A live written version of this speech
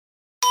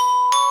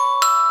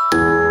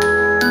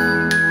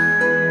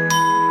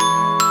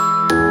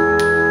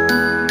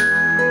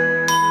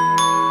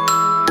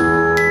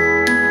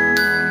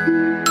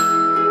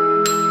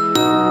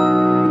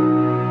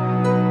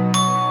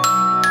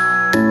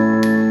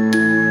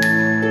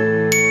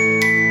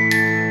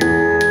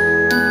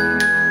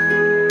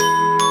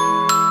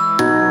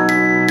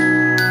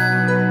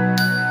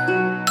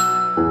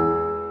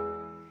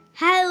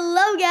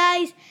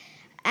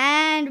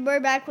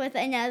back with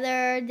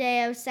another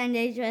day of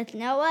Sundays with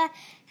Noah,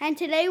 and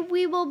today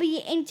we will be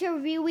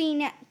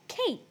interviewing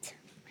Kate.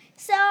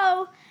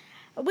 So,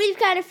 we've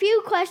got a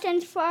few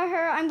questions for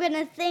her. I'm going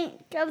to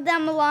think of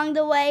them along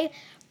the way,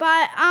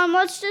 but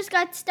let's just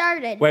get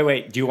started.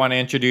 Wait. Do you want to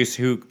introduce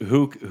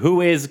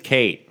who is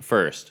Kate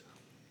first?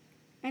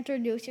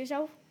 Introduce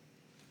yourself.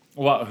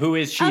 Well, who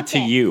is she to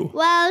you?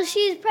 Well,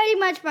 she's pretty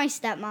much my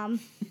stepmom.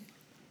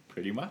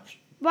 Pretty much.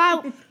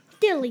 Wow,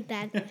 delete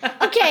that.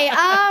 Okay,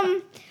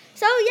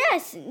 so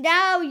yes,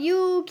 now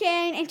you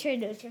can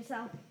introduce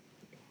yourself.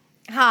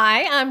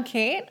 Hi, I'm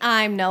Kate.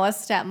 I'm Noah's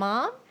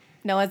stepmom,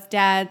 Noah's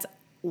dad's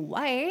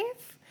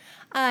wife.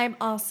 I'm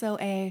also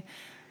a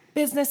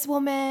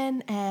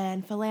businesswoman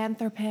and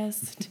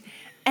philanthropist.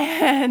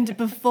 And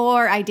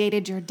before I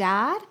dated your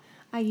dad,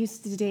 I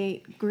used to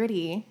date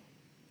Gritty.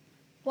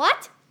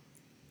 What?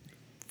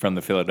 From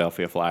the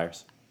Philadelphia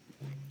Flyers.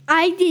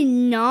 I did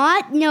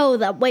not know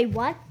that. Wait,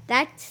 what?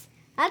 That's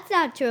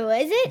not true,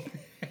 is it?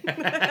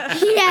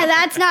 Yeah,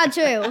 that's not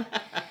true.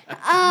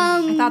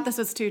 I thought this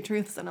was 2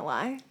 truths and a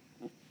lie.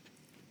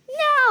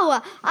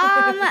 No.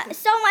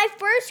 So my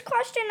first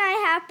question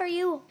I have for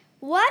you,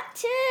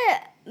 what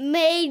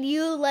made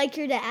you like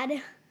your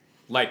dad?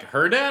 Like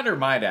her dad or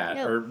my dad?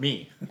 No. Or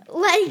me?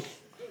 Like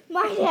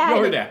my dad.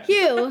 Your dad.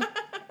 You.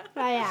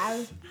 My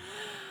dad.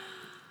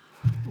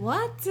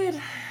 What did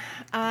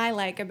I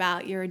like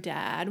about your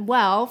dad?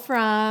 Well,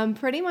 from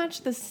pretty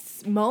much the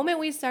moment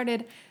we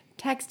started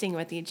texting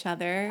with each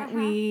other,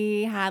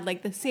 we had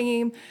like the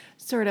same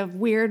sort of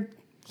weird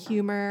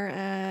humor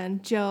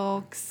and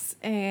jokes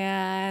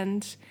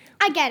and...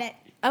 I get it.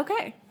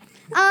 Okay.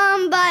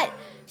 But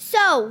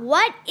so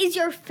what is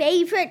your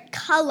favorite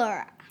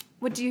color?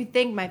 What do you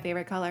think my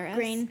favorite color is?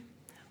 Green.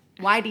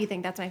 Why do you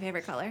think that's my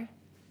favorite color?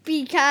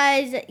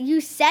 Because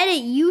you said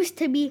it used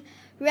to be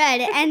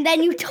red, and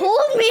then you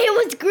told me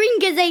it was green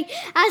because I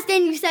asked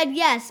and you said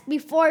yes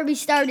before we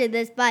started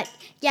this, but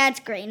yeah,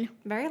 it's green.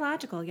 Very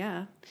logical,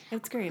 yeah.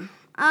 It's green.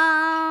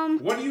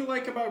 What do you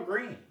like about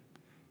green?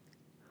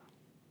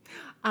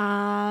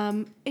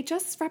 It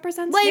just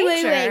represents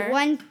nature.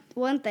 Wait.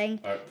 One thing.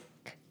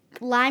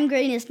 Lime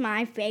green is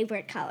my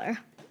favorite color.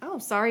 Oh,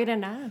 sorry, I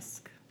didn't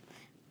ask.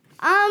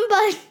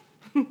 But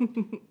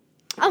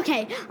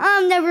okay.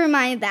 Never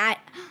mind that.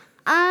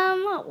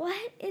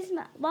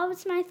 What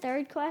was my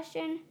third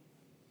question?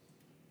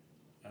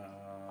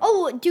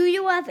 Do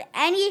you have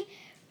any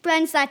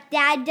friends that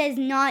Dad does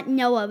not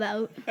know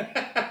about?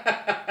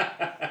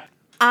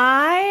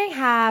 I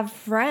have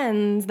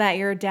friends that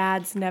your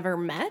dad's never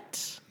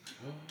met,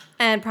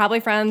 and probably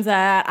friends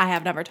that I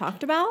have never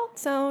talked about.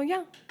 So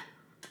yeah,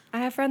 I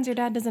have friends your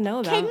dad doesn't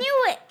know about.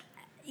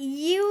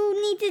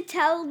 You need to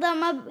tell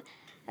them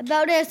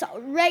about us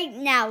right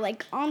now,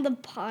 like on the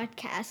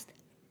podcast.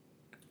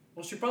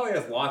 Well, she probably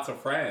has lots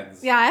of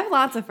friends. Yeah, I have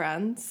lots of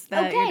friends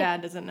that your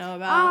dad doesn't know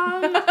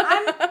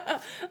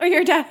about. Or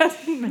your dad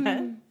hasn't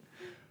met.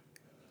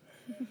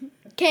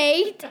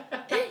 Kate,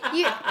 we're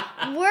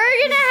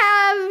going to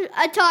have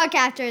a talk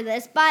after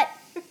this, but...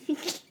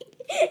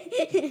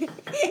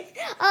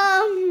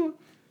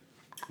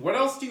 What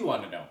else do you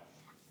want to know?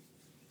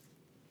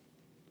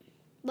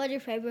 What your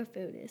favorite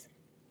food is.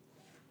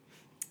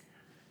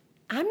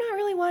 I'm not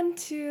really one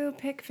to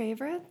pick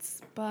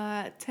favorites,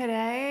 but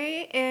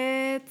today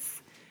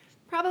it's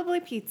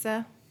probably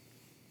pizza.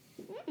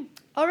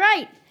 All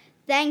right.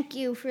 Thank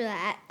you for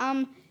that.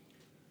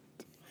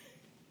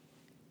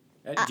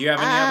 Do you have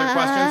any other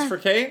questions for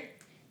Kate?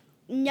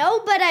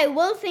 No, but I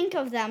will think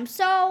of them.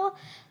 So,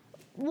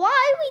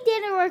 why we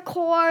didn't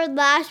record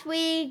last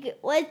week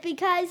was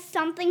because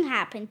something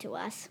happened to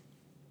us.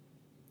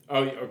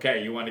 Oh,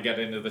 okay. You want to get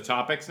into the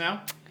topics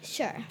now?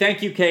 Sure.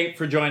 Thank you, Kate,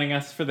 for joining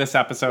us for this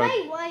episode.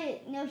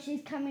 Wait. No,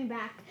 she's coming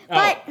back.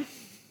 But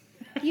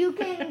you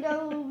can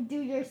go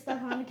do your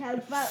stuff on the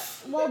couch, but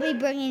we'll be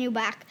bringing you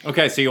back.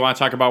 Okay, so you want to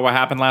talk about what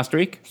happened last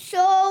week?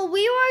 So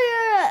we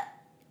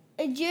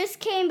just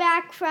came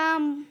back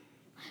from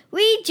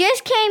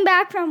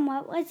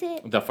what was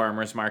it? The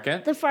farmer's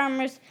market. The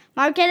farmer's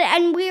market,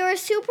 and we were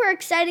super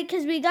excited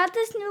because we got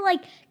this new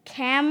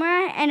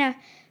camera and a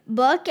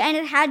book, and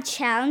it had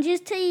challenges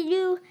to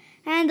do.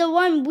 And the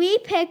one we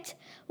picked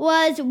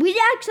was, we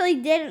actually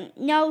didn't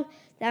know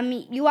that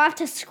you have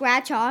to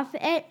scratch off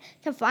it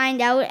to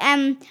find out.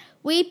 And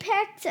we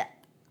picked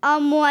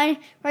one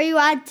where you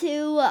had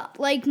to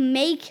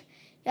make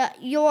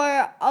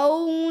your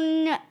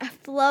own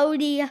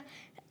floaty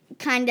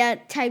kind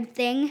of type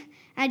thing,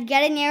 and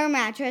get an air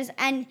mattress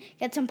and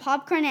get some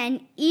popcorn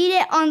and eat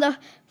it on the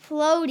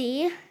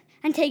floaty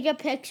and take a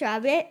picture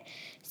of it.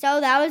 So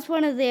that was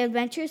one of the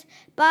adventures.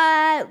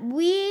 But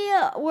we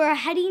were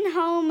heading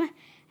home,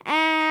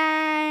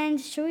 and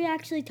should we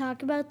actually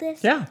talk about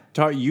this? Yeah,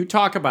 you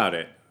talk about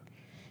it.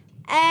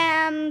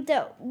 And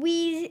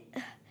my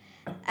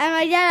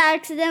dad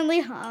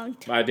accidentally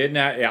honked. I did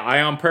not. Yeah,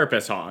 I on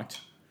purpose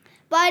honked.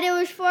 But it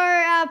was for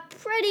a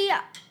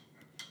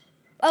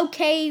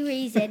okay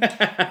reason.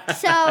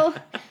 So,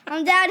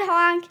 Dad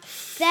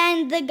honked.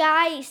 Then the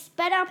guy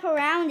sped up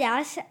around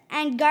us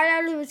and got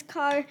out of his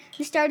car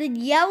and started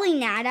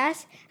yelling at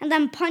us and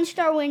then punched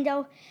our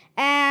window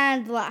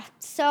and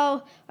left.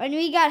 So, when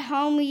we got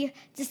home, we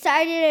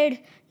decided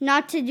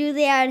not to do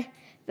the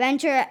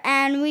adventure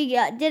and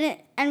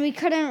we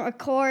couldn't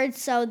record.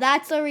 So,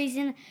 that's the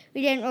reason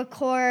we didn't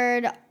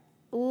record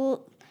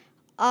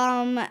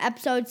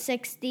episode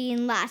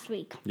 16 last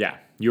week. Yeah,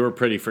 you were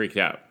pretty freaked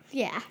out.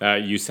 Yeah.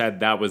 You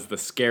said that was the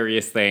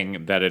scariest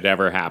thing that had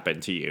ever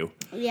happened to you.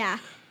 Yeah.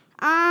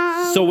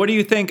 So what do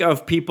you think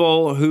of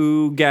people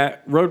who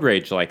get road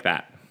rage like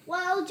that?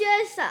 Well,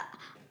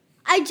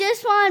 I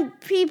just want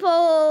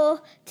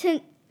people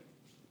to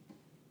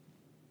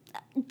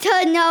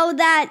know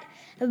that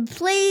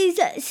please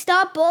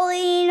stop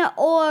bullying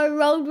or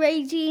road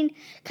raging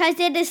because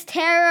it is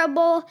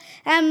terrible.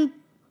 And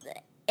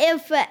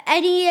if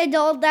any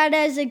adult that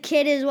as a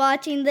kid is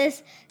watching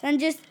this, then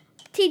just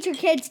teach your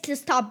kids to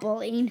stop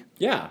bullying.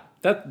 Yeah,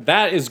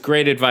 that is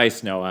great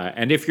advice, Noah.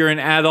 And if you're an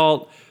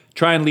adult,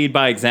 try and lead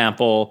by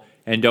example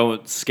and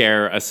don't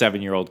scare a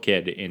 7-year-old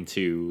kid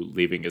into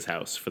leaving his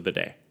house for the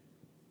day.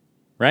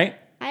 Right?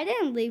 I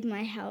didn't leave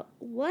my house.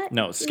 What?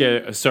 No,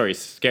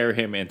 scare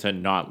him into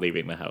not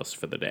leaving the house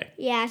for the day.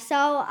 Yeah,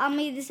 so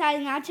we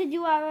decided not to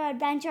do our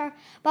adventure,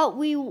 but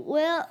we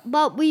will.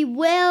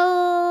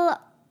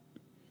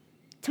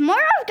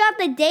 Tomorrow I've got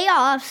the day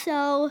off,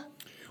 so.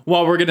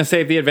 Well, we're going to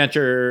save the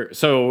adventure.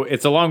 So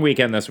it's a long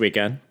weekend this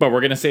weekend, but we're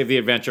going to save the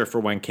adventure for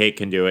when Kate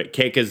can do it.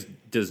 Kate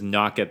does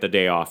not get the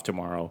day off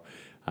tomorrow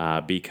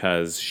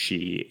because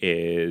she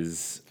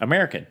is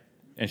American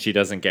and she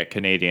doesn't get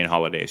Canadian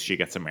holidays. She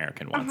gets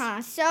American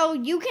ones. So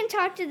you can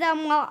talk to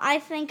them while I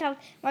think of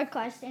more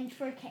questions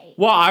for Kate.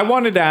 Well, I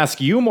wanted to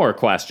ask you more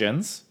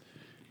questions.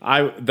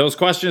 Those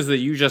questions that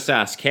you just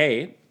asked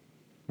Kate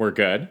were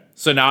good.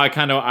 So now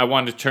I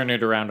want to turn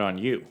it around on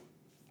you.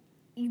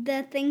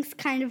 The thing's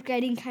kind of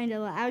getting kind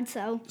of loud,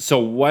 so. So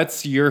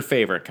what's your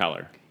favorite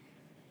color?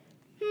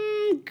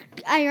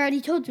 I already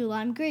told you,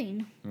 lime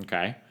green.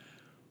 Okay.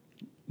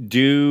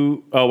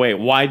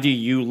 Why do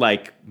you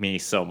like me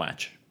so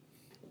much?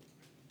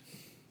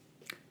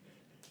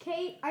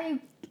 Kate, are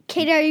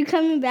you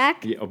coming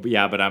back?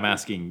 Yeah, but I'm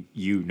asking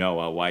you,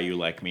 Noah, why you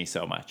like me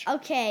so much.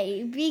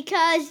 Okay,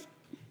 because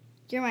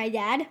you're my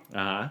dad.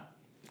 Uh-huh.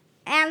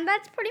 And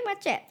that's pretty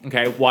much it.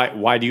 Okay,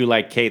 why do you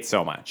like Kate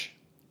so much?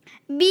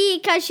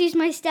 Because she's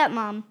my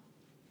stepmom.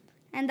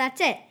 And that's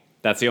it.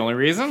 That's the only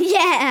reason?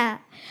 Yeah.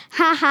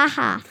 Ha ha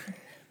ha.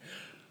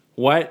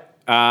 What,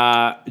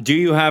 do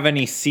you have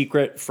any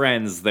secret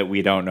friends that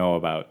we don't know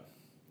about?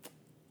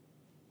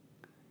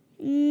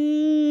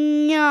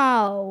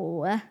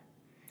 No.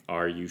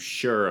 Are you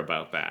sure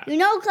about that? You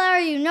know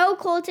Clara, you know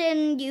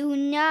Colton, you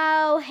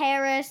know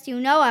Harris,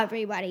 you know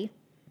everybody.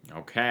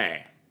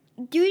 Okay.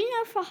 Do you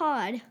know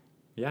Fahad?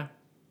 Yeah.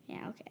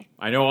 Yeah, okay.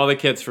 I know all the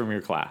kids from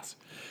your class.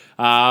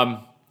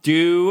 What's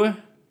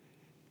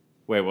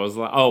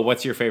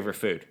your favorite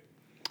food?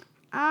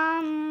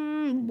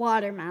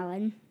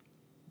 Watermelon.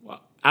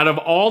 Well, out of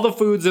all the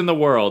foods in the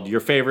world, your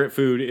favorite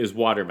food is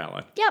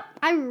watermelon. Yep,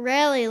 I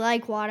really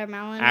like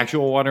watermelon.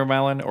 Actual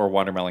watermelon or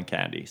watermelon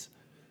candies?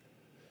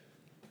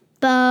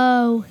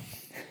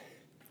 Both.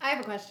 I have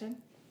a question.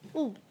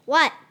 Ooh,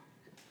 what?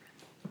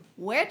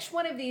 Which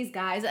one of these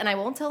guys, and I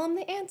won't tell them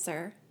the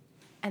answer,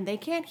 and they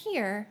can't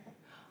hear,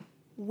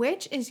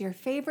 which is your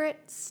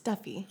favorite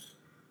stuffy?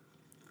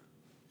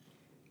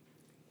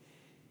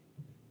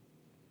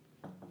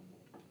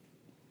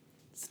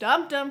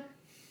 Stumped him.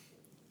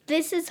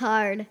 This is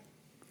hard.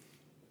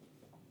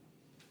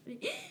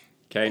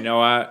 Okay,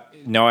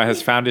 Noah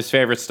has found his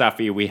favorite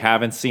stuffy. We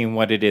haven't seen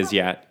what it is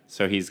yet,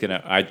 so he's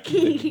gonna.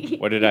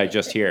 What did I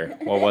just hear?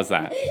 What was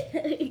that?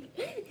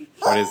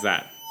 What is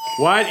that?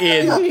 What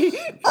is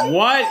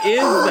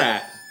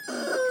that?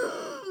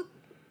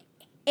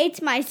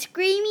 It's my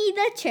Screamy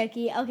the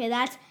Chicky. Okay,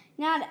 that's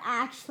not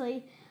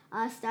actually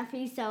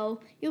stuffy,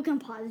 so you can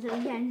pause it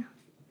again.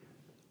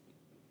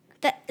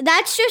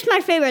 That's just my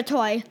favorite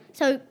toy,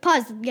 so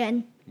pause it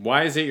again.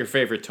 Why is it your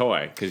favorite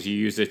toy? Because you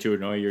use it to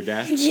annoy your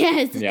dad?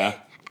 Yes. Yeah.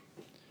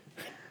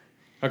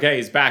 Okay,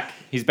 he's back.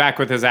 He's back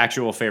with his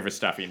actual favorite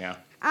stuffy now.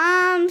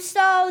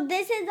 So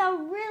this is a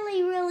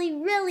really, really,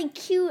 really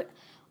cute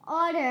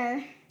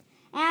otter.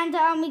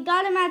 And we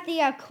got him at the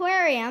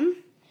aquarium.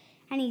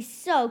 And he's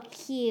so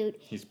cute.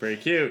 He's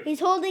pretty cute. He's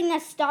holding a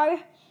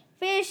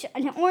starfish,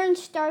 an orange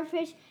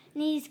starfish.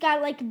 And he's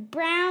got like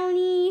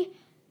brownie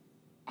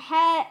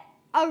head,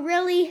 a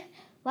really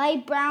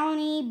light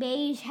brownie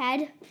beige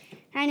head.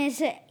 And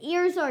his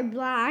ears are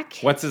black.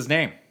 What's his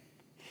name?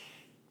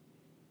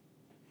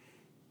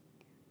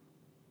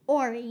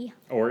 Ori.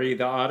 Ori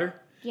the otter?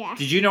 Yeah.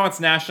 Did you know it's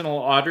National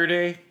Otter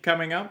Day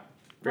coming up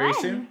very When?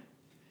 soon?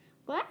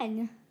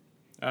 When?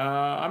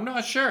 I'm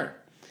not sure.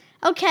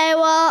 Okay,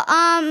 well,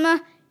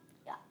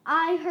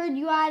 I heard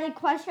you had a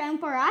question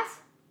for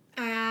us.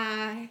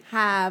 I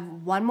have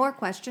one more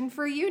question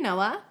for you,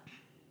 Noah.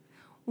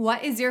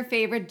 What is your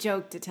favorite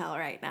joke to tell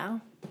right now?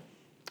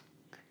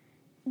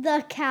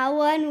 the cow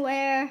one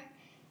where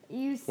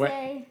you What?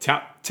 say,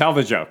 Tell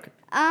the joke.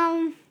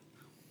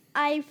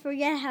 I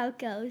forget how it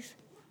goes.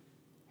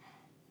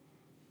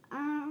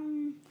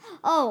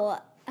 Oh,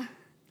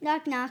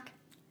 knock knock.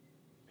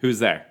 Who's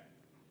there?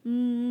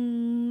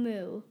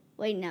 Moo.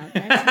 Wait, no,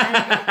 that's not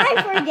it.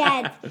 I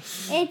forget.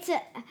 It's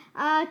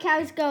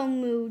cows go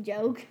moo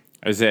joke.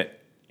 Is it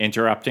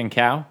interrupting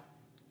cow?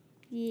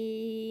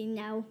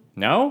 No.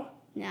 No?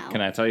 No.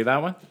 Can I tell you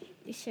that one?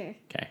 Sure.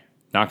 Okay.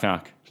 Knock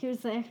knock. Who's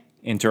there?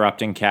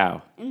 Interrupting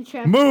cow.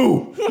 Interrupt.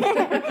 Moo!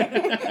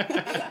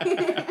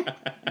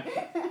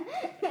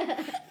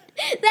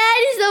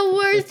 That is the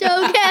worst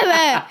joke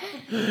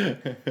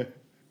ever.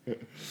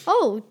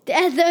 Oh,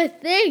 that's the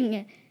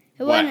thing.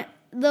 What?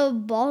 The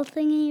ball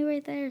thingy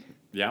right there.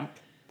 Yeah.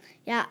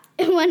 Yeah,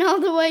 it went all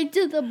the way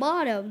to the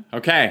bottom.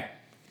 Okay.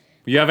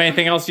 You have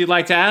anything else you'd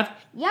like to add?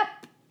 Yep.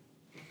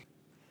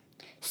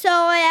 So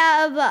I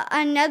have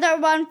another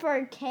one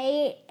for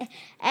Kate.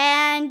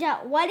 And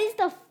what is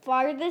the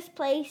farthest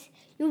place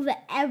you've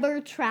ever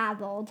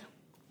traveled?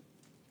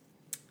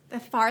 The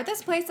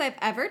farthest place I've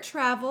ever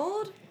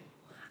traveled,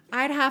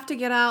 I'd have to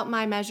get out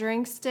my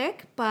measuring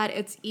stick, but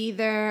it's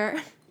either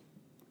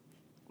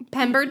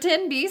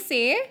Pemberton,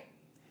 BC,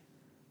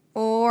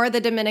 or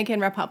the Dominican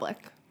Republic.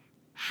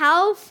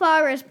 How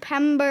far is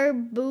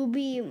Pemberton?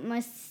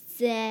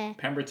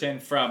 Pemberton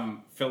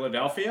from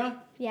Philadelphia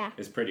Yeah.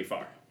 is pretty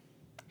far.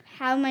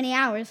 How many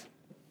hours?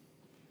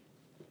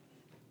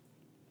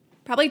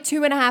 Probably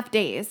 2.5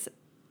 days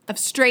of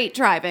straight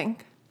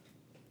driving.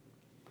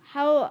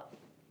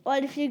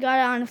 What if you got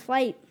on a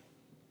flight?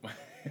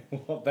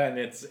 Well, then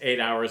it's 8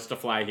 hours to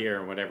fly here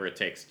and whatever it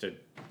takes to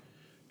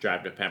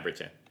drive to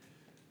Pemberton.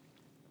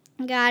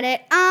 Got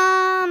it.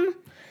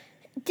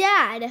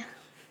 Dad.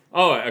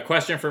 Oh, a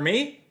question for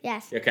me?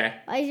 Yes. Okay.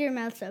 Why is your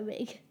mouth so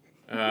big?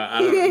 I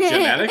don't know.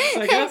 Genetics,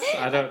 I guess?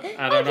 I don't Okay,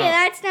 know.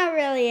 that's not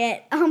really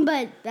it.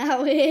 But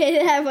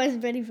that was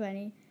pretty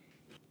funny.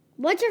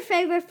 What's your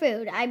favorite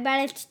food? I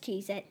bet it's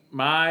Cheez-It.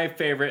 My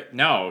favorite,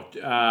 no.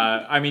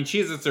 I mean,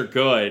 Cheez-Its are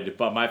good,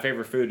 but my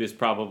favorite food is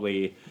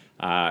probably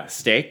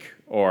steak,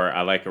 or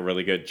I like a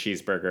really good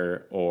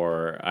cheeseburger,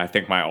 or I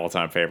think my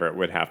all-time favorite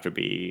would have to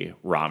be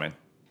ramen.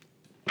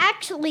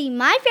 Actually,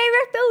 my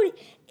favorite food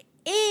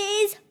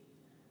is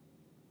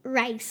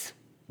rice.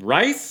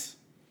 Rice?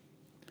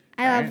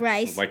 I love Right?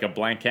 rice. It's like a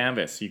blank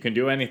canvas. You can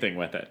do anything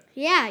with it.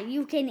 Yeah,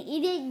 you can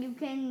eat it. You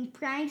can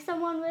prank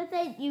someone with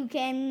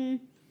it.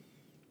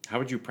 How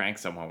would you prank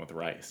someone with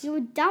rice? You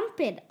dump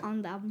it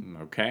on them.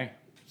 Okay.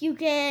 You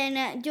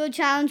can do a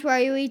challenge where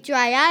you eat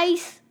dry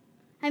ice.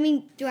 I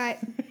mean, dry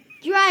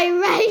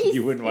rice.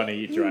 You wouldn't want to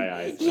eat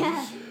dry ice.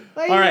 Yeah.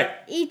 Or All you right.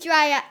 eat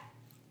dry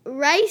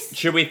rice.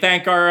 Should we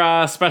thank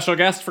our special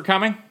guest for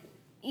coming?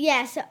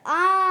 Yes.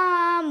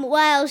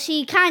 Well,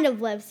 she kind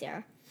of lives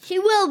here. She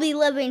will be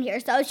living here,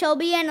 so she'll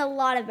be in a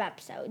lot of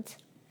episodes.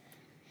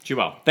 She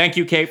will. Thank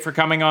you, Kate, for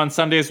coming on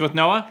Sundays with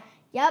Noah.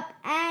 Yep,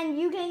 and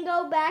you can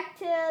go back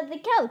to the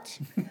couch.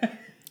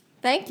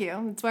 Thank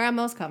you. It's where I'm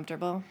most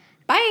comfortable.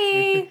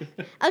 Bye.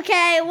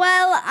 Okay,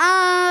 well,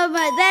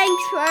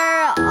 thanks for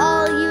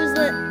all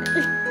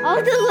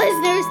the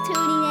listeners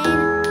tuning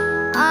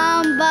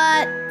in.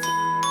 But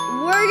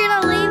we're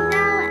gonna leave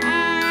now,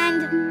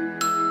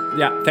 and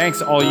Yeah,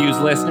 thanks all you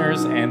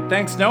listeners, and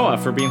thanks Noah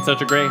for being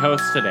such a great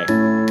host today.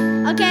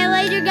 okay,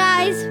 later,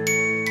 guys.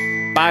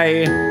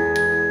 Bye.